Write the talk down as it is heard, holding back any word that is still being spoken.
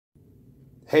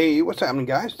Hey, what's happening,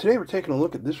 guys? Today we're taking a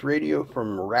look at this radio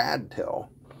from Radtel.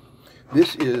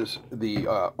 This is the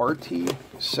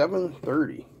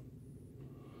RT-730.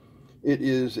 It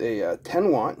is a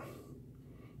 10 watt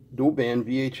dual band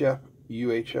VHF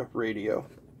UHF radio.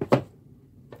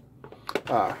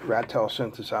 Radtel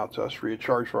sent this out to us free of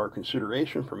charge for our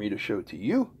consideration for me to show to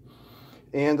you.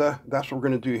 And that's what we're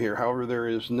going to do here. However, there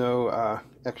is no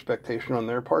expectation on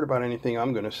their part about anything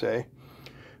I'm going to say.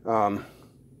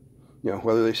 You know,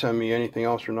 whether they send me anything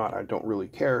else or not, I don't really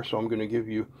care. So I'm going to give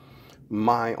you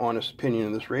my honest opinion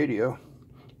of this radio.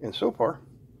 And so far,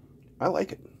 I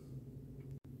like it.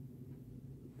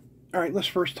 All right, let's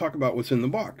first talk about what's in the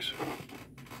box.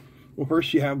 Well,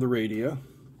 first you have the radio.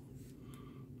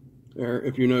 There,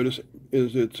 if you notice,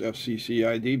 is its FCC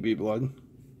ID, B-Blood.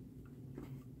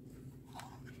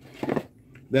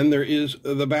 Then there is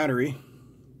the battery.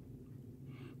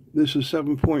 This is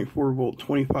 7.4 volt,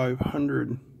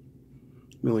 2500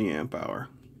 milliamp hour.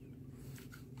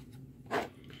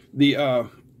 The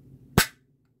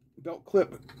belt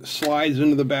clip slides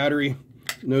into the battery,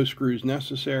 no screws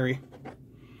necessary,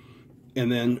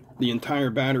 and then the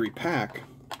entire battery pack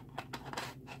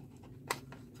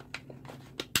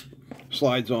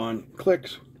slides on,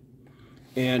 clicks,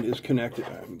 and is connected.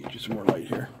 Let me get you some more light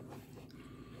here.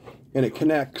 And it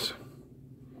connects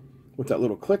with that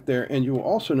little click there, and you will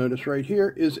also notice right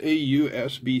here is a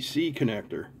USB-C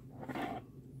connector.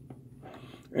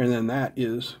 And then that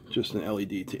is just an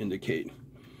LED to indicate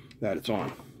that it's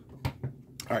on. All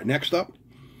right, next up,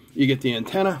 you get the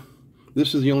antenna.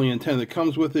 This is the only antenna that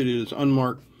comes with it. It is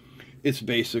unmarked. It's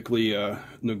basically a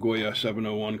Nagoya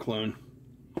 701 clone.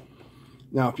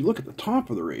 Now, if you look at the top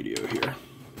of the radio here,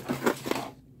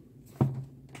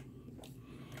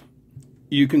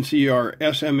 you can see our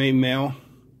SMA male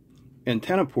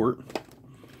antenna port.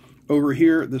 Over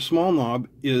here, the small knob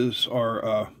is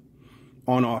our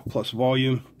on-off plus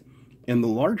volume, and the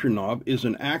larger knob is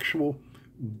an actual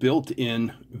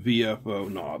built-in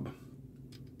VFO knob.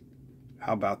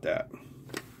 How about that?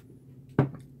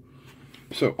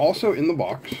 So also in the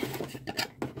box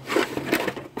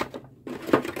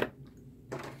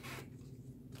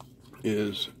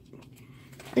is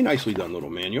a nicely done little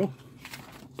manual.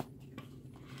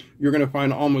 You're going to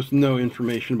find almost no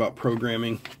information about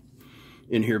programming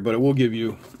in here, but it will give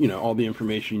you, all the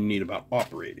information you need about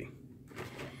operating.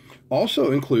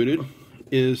 Also included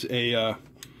is a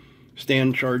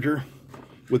stand charger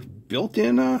with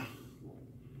built-in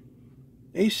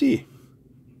AC.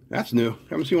 That's new.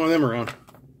 Haven't seen one of them around.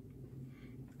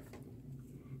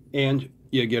 And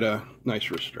you get a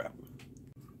nice wrist strap.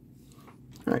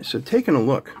 All right, so taking a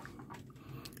look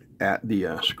at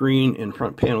the screen and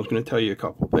front panel is going to tell you a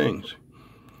couple things.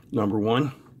 Number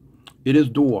one, it is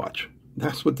dual watch.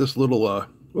 That's what this little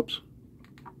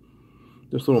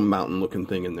this little mountain looking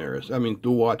thing in there is.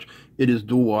 Dual watch. It is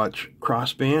dual watch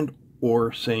crossband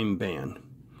or same band.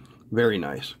 Very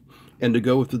nice. And to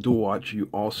go with the dual watch, you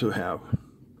also have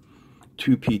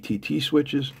 2 PTT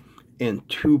switches and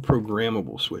 2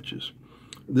 programmable switches.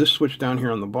 This switch down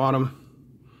here on the bottom,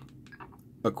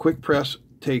 a quick press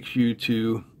takes you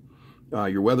to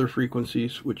your weather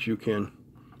frequencies, which you can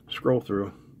scroll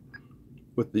through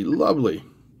with the lovely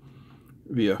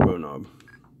VFO knob.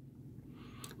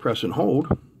 Press and hold.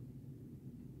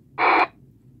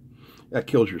 That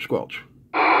kills your squelch.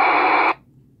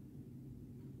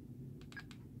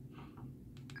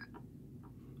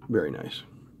 Very nice.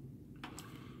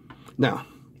 Now,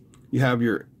 you have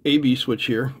your AB switch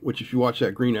here, which if you watch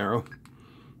that green arrow,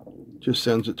 just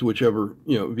sends it to whichever,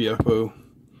 VFO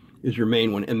is your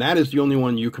main one. And that is the only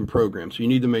one you can program. So you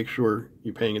need to make sure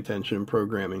you're paying attention and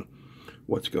programming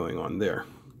what's going on there.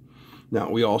 Now,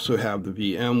 we also have the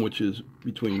VM, which is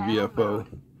between channel VFO, mode.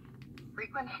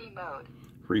 Frequency mode,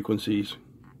 frequencies,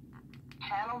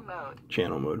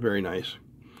 channel mode, very nice.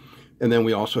 And then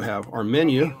we also have our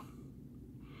menu,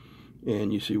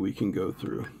 and you see we can go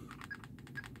through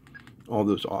all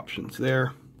those options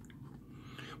there.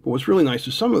 But what's really nice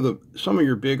is some of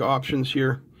your big options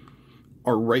here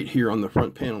are right here on the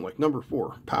front panel, like number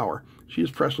 4, power. So you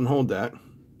just press and hold that,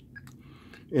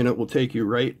 and it will take you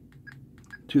right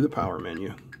to the power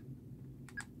menu.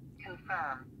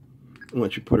 Confirm. And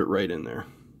let you put it right in there.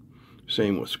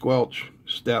 Same with squelch,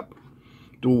 step,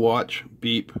 dual watch,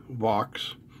 beep,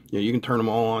 Vox. You can turn them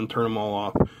all on, turn them all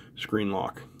off, screen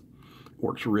lock.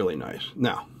 Works really nice.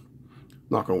 Now,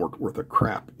 not going to work worth a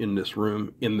crap in this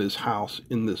room, in this house,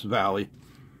 in this valley,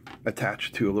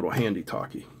 attached to a little handy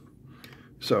talkie.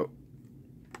 So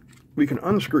we can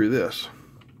unscrew this.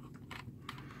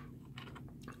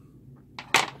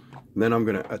 Then I'm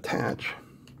going to attach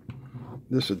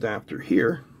this adapter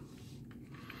here,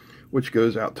 which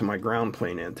goes out to my ground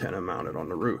plane antenna mounted on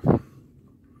the roof.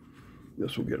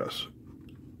 This will get us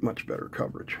much better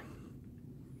coverage.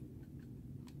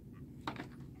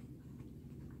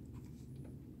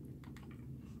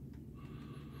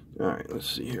 All right, let's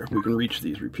see here if we can reach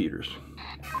these repeaters.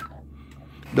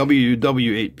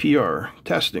 WW8PR,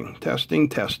 testing, testing,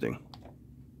 testing.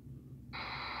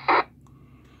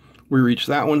 We reached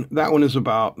that one. That one is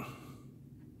about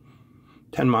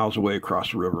 10 miles away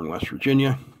across the river in West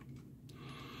Virginia.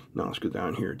 Now let's go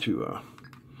down here to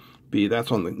B.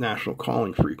 That's on the national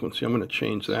calling frequency. I'm going to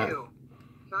change that. 2,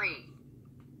 3,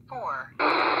 4.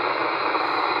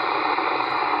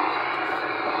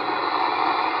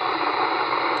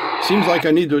 Seems like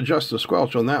I need to adjust the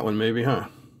squelch on that one maybe, huh?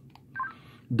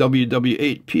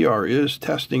 WW8PR is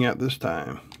testing at this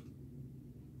time.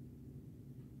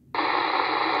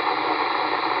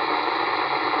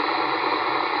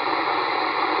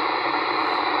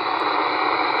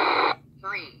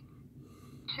 3,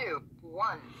 2,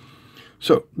 1.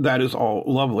 So that is all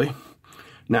lovely.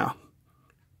 Now,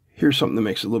 here's something that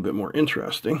makes it a little bit more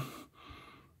interesting.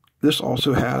 This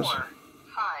also has 4, 5,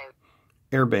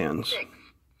 air bands. 6,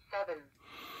 7,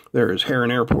 There is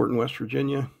Heron Airport in West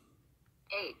Virginia.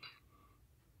 8.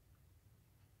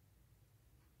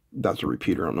 That's a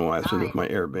repeater. I don't know why it's in with my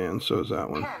air band. So is that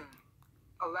one. 10,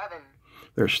 11,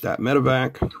 There's Stat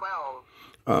Medevac.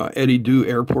 12, Eddie Dhu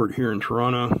Airport here in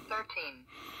Toronto. 13,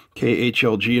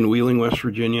 KHLG in Wheeling, West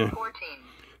Virginia. 14,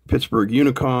 Pittsburgh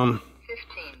Unicom.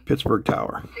 15, Pittsburgh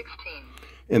Tower. 16,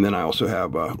 And then I also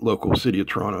have local City of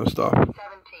Toronto stuff.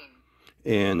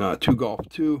 17, And 2 Golf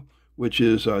 2, which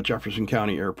is Jefferson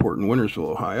County Airport in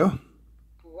Wintersville, Ohio.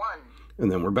 1.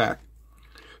 And then we're back.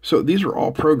 So these are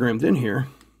all programmed in here.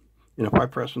 And if I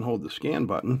press and hold the scan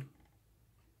button,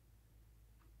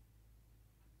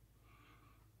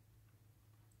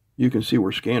 you can see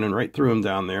we're scanning right through them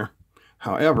down there.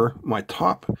 However, my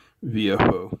top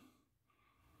VFO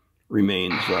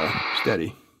remains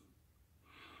steady.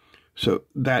 So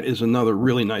that is another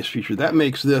really nice feature. That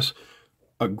makes this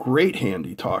a great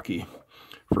handy talkie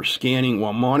for scanning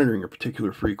while monitoring a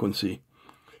particular frequency.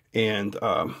 And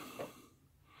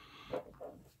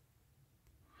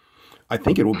I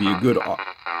think it will be a good...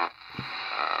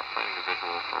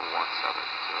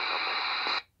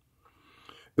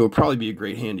 It would probably be a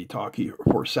great handy talkie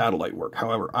for satellite work.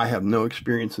 However, I have no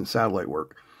experience in satellite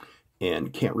work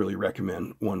and can't really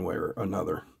recommend one way or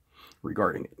another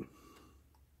regarding it.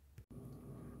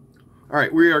 All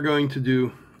right, we are going to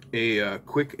do a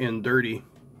quick and dirty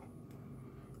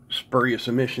spurious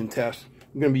emission test.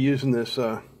 I'm going to be using this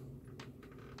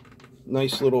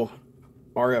nice little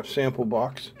RF sample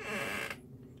box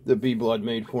that B-Blood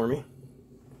made for me.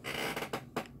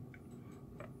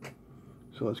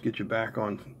 So let's get you back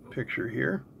on picture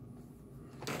here.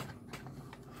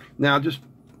 Now there's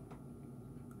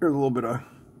a little bit of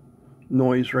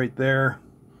noise right there.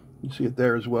 You can see it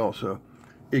there as well, so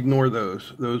ignore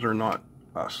those. Those are not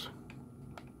us.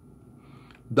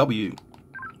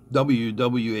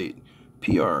 WW8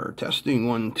 PR testing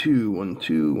 1 2 1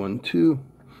 2 1 2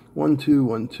 1 2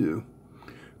 1 2.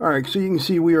 All right, so you can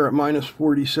see we are at minus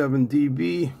 47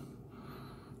 dB,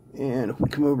 and if we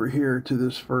come over here to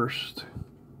this first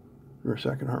or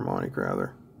second harmonic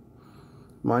rather,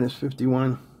 minus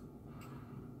 51.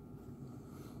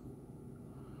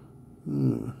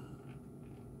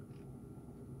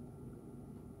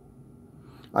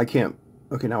 I can't.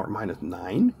 Okay, now we're minus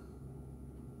 9.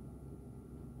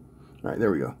 All right,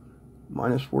 there we go.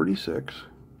 Minus 46.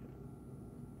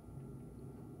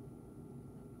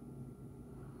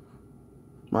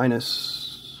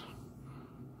 Minus,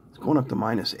 it's going up to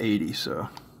minus 80, so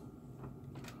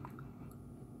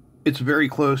it's very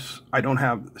close. I don't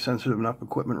have sensitive enough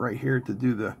equipment right here to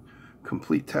do the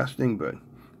complete testing, but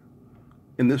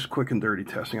in this quick and dirty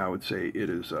testing, I would say it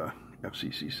is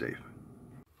FCC safe.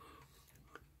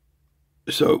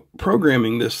 So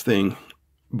programming this thing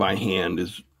by hand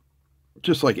is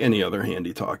just like any other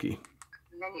handy talkie.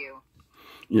 Menu.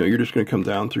 You know, you're just going to come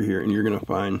down through here and you're going to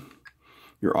find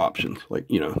your options. Like,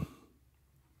 you know,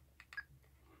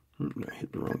 I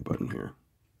hit the wrong button here.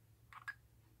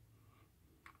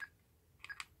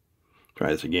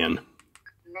 Try this again.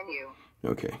 Menu.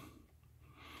 Okay.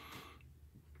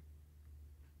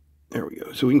 There we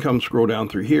go. So we can come scroll down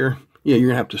through here. Yeah, you're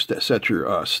going to have to set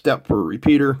your step for a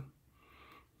repeater.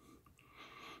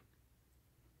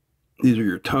 These are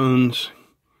your tones.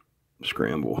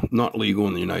 Scramble. Not legal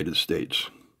in the United States.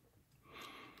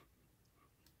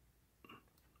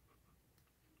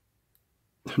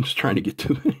 I'm just trying to get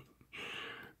to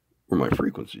where my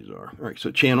frequencies are. All right,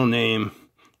 so channel name,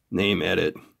 name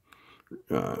edit,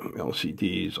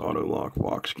 LCDs, auto lock,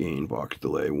 Vox gain, Vox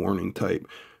delay, warning type,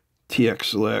 TX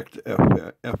select,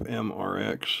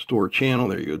 FMRX, store channel.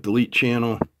 There you go. Delete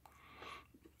channel.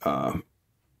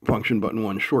 Function button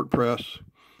 1 short press.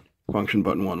 Function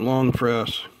button 1 long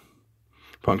press.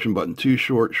 Function button 2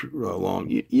 short, long.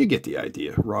 You get the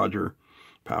idea. Roger,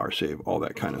 power save, all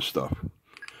that kind of stuff.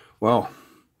 Well,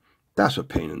 that's a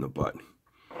pain in the butt.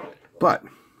 But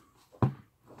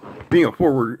being a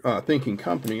forward-thinking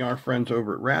company, our friends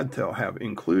over at Radtel have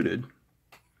included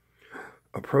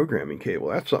a programming cable.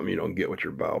 That's something you don't get with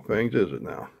your Baofengs, is it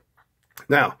now?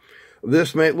 Now,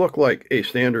 this may look like a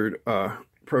standard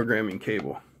programming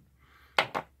cable.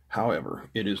 However,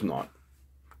 it is not.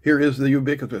 Here is the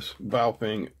ubiquitous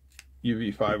Baofeng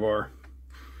UV5R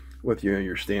with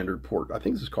your standard port. I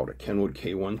think this is called a Kenwood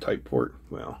K1 type port.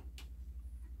 Well,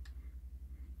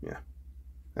 yeah,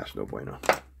 that's no bueno.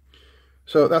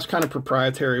 So that's kind of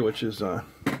proprietary, which is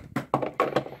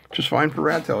just fine for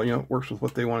Radtel. You know, it works with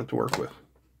what they want it to work with.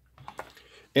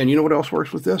 And you know what else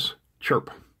works with this? Chirp.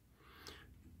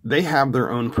 They have their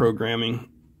own programming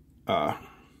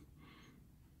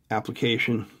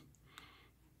application.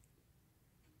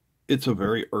 It's a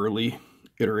very early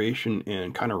iteration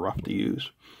and kind of rough to use.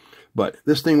 But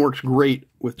this thing works great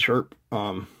with Chirp.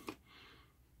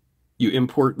 You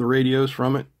import the radios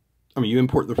from it. I mean, you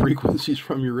import the frequencies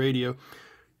from your radio.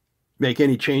 Make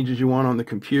any changes you want on the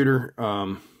computer.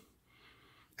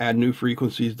 Add new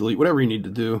frequencies, delete, whatever you need to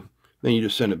do. Then you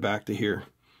just send it back to here.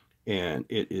 And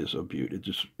it is a beaut.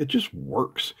 It just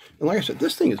works. And like I said,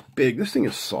 this thing is big. This thing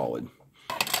is solid.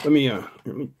 Let me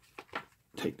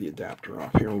take the adapter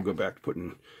off here. We'll go back to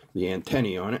putting the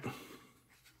antennae on it.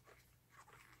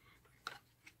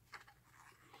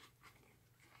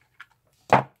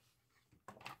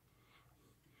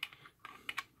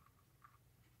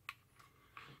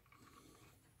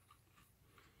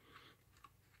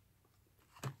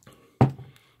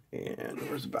 And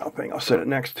where's the Baofeng? I'll set it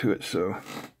next to it so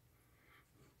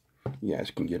you guys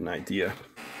can get an idea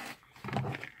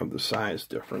of the size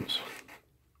difference.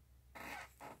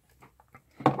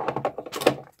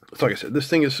 So like I said, this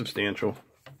thing is substantial.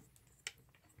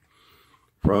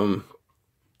 From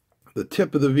the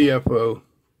tip of the VFO,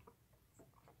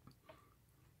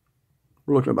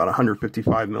 we're looking at about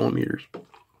 155 millimeters.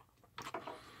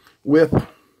 Width,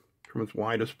 from its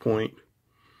widest point,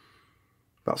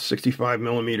 about 65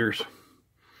 millimeters.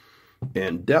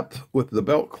 And depth with the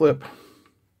belt clip,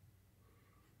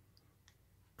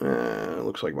 it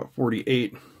looks like about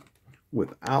 48.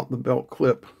 Without the belt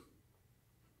clip,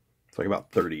 it's like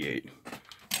about 38.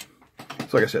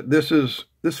 So like I said,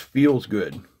 this feels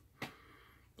good.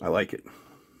 I like it.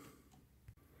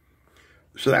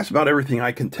 So that's about everything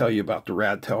I can tell you about the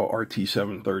Radtel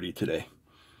RT-730 today.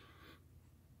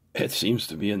 It seems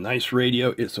to be a nice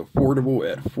radio. It's affordable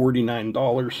at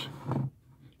 $49.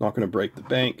 Not going to break the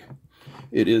bank.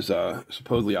 It is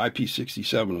supposedly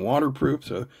IP67 waterproof,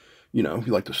 so you know, if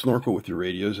you like to snorkel with your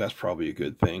radios, that's probably a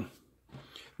good thing.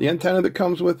 The antenna that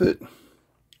comes with it,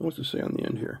 what's it say on the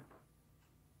end here?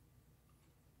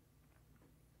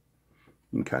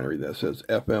 You can kind of read that. It says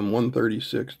FM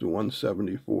 136 to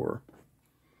 174,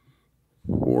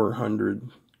 400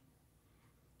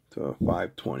 to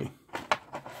 520.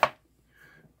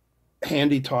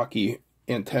 Handy-talkie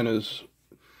antennas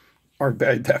are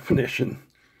by definition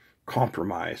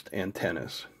compromised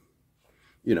antennas.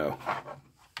 You know,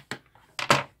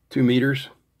 2 meters.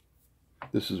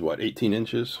 This is what, 18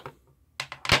 inches?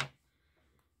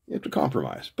 You have to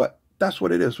compromise, but that's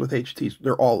what it is with HTs.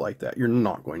 They're all like that. You're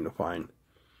not going to find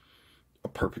a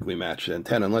perfectly matched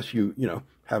antenna unless you know,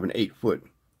 have an 8-foot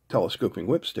telescoping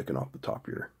whip sticking off the top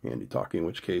of your handy-talkie, in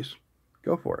which case,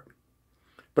 go for it.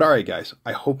 But all right, guys,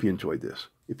 I hope you enjoyed this.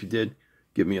 If you did,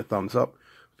 give me a thumbs up.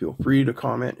 Feel free to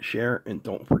comment, share, and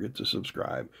don't forget to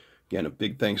subscribe. Again, a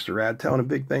big thanks to Radtel and a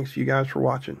big thanks to you guys for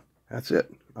watching. That's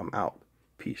it. I'm out.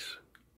 Peace.